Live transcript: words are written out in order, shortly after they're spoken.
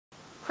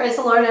Praise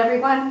the Lord,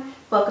 everyone.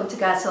 Welcome to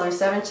God's Healer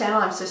 7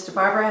 channel. I'm Sister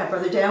Barbara. I have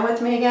Brother Dan with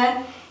me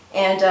again.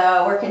 And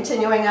we're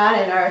continuing on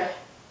in our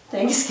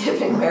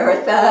Thanksgiving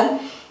marathon.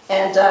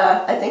 And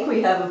I think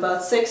we have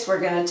about 6 we're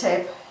going to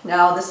tape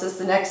now. This is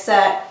the next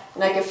set.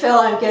 And I can feel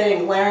I'm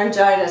getting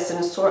laryngitis and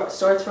a sore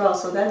throat,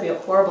 so that'd be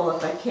horrible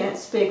if I can't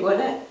speak,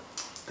 wouldn't it?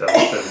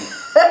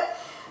 Definitely.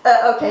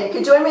 Okay, you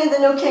can join me in the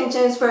New King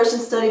James Version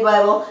Study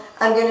Bible.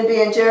 I'm going to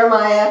be in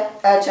Jeremiah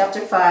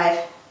chapter 5,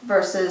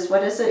 verses,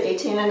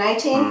 18 and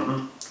 19?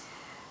 Mm-hmm.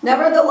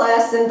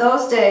 Nevertheless, in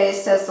those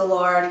days, says the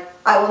Lord,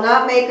 I will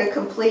not make a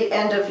complete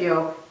end of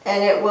you,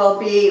 and it will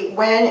be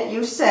when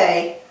you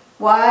say,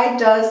 why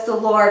does the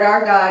Lord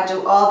our God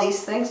do all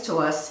these things to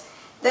us?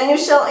 Then you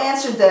shall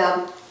answer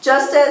them,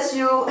 just as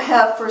you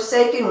have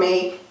forsaken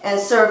me and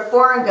served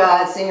foreign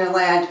gods in your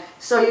land,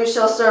 so you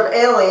shall serve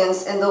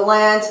aliens in the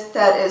land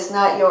that is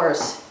not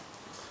yours.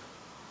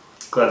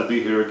 Glad to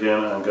be here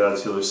again on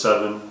God's Healer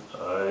 7.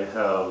 I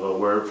have a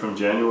word from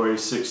January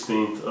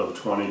 16th of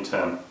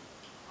 2010.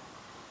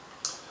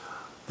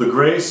 The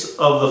grace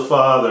of the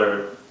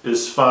Father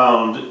is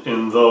found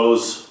in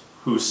those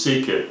who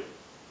seek it.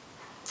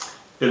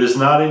 It is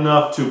not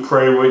enough to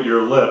pray with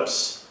your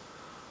lips.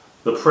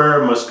 The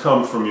prayer must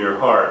come from your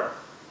heart.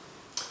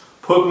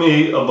 Put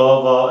me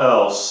above all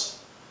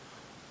else,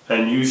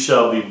 and you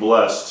shall be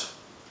blessed.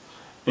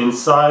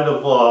 Inside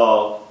of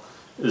all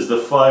is the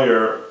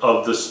fire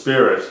of the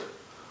Spirit.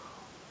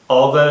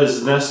 All that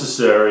is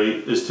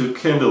necessary is to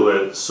kindle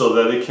it so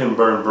that it can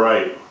burn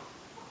bright.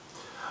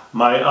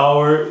 My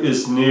hour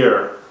is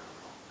near.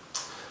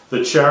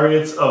 The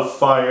chariots of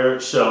fire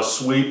shall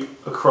sweep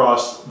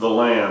across the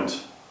land.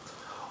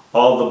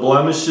 All the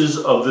blemishes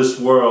of this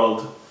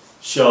world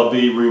shall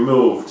be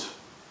removed.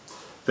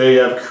 They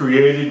have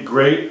created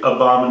great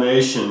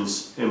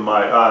abominations in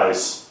my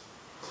eyes.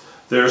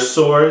 Their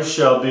sores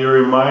shall be a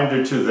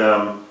reminder to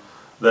them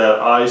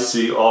that I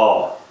see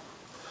all.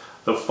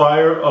 The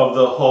fire of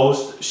the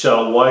host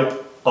shall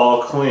wipe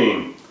all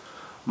clean.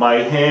 My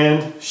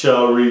hand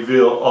shall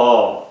reveal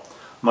all.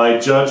 My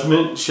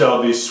judgment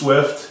shall be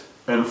swift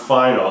and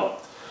final.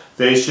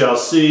 They shall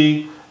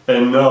see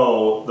and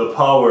know the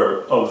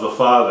power of the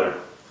Father.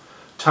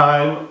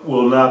 Time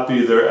will not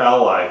be their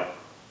ally.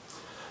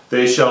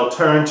 They shall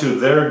turn to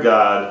their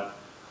God,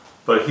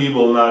 but he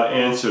will not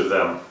answer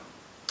them.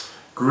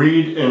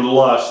 Greed and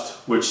lust,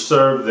 which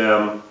serve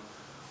them,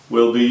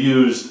 will be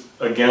used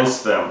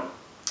against them.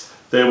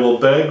 They will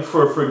beg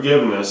for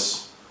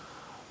forgiveness,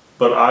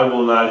 but I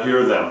will not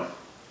hear them.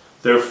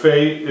 Their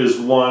fate is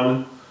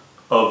one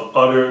of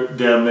utter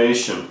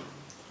damnation.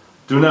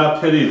 Do not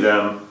pity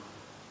them.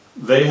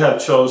 They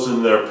have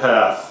chosen their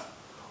path.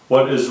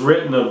 What is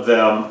written of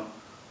them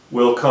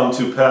will come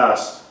to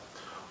pass.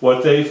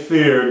 What they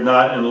feared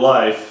not in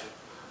life,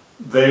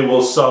 they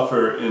will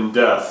suffer in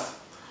death.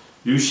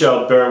 You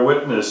shall bear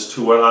witness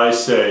to what I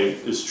say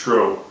is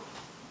true.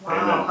 Wow,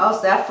 Amen.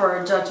 How's that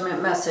for a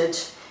judgment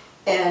message?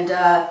 And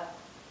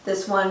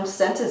this one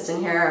sentence in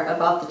here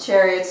about the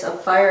chariots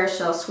of fire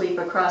shall sweep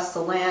across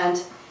the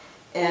land.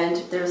 And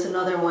there's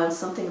another one,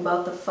 something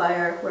about the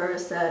fire. Where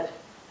is that?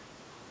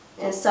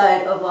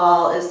 Inside of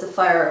all is the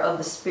fire of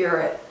the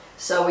Spirit.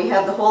 So we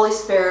have the Holy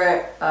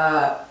Spirit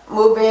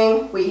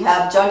moving. We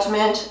have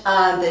judgment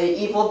on the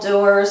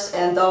evildoers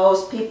and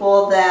those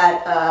people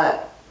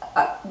that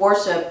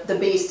worship the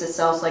beast, it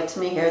sounds like to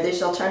me here. They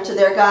shall turn to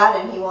their God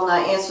and he will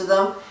not answer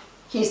them.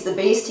 He's the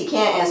beast. He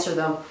can't answer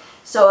them.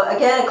 So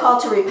again, a call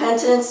to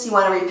repentance. You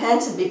want to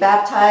repent and be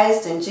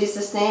baptized in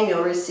Jesus' name.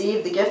 You'll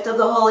receive the gift of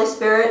the Holy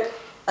Spirit.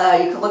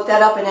 You can look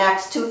that up in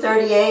Acts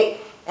 2:38.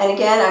 And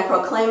again, I'm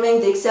proclaiming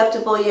the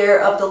acceptable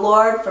year of the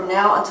Lord from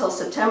now until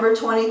September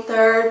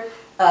 23rd,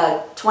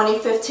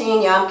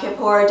 2015, Yom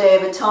Kippur, Day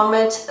of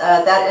Atonement.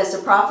 That is a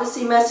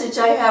prophecy message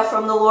I have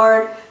from the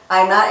Lord.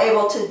 I'm not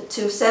able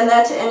to send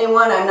that to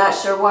anyone. I'm not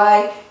sure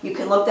why. You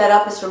can look that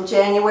up. It's from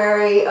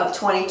January of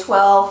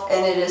 2012,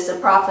 and it is a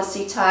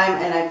prophecy time,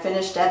 and I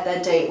finished at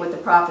that date with the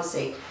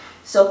prophecy.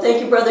 So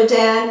thank you, Brother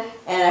Dan,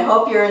 and I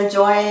hope you're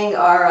enjoying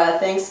our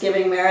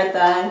Thanksgiving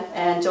marathon,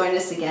 and join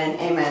us again.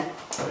 Amen.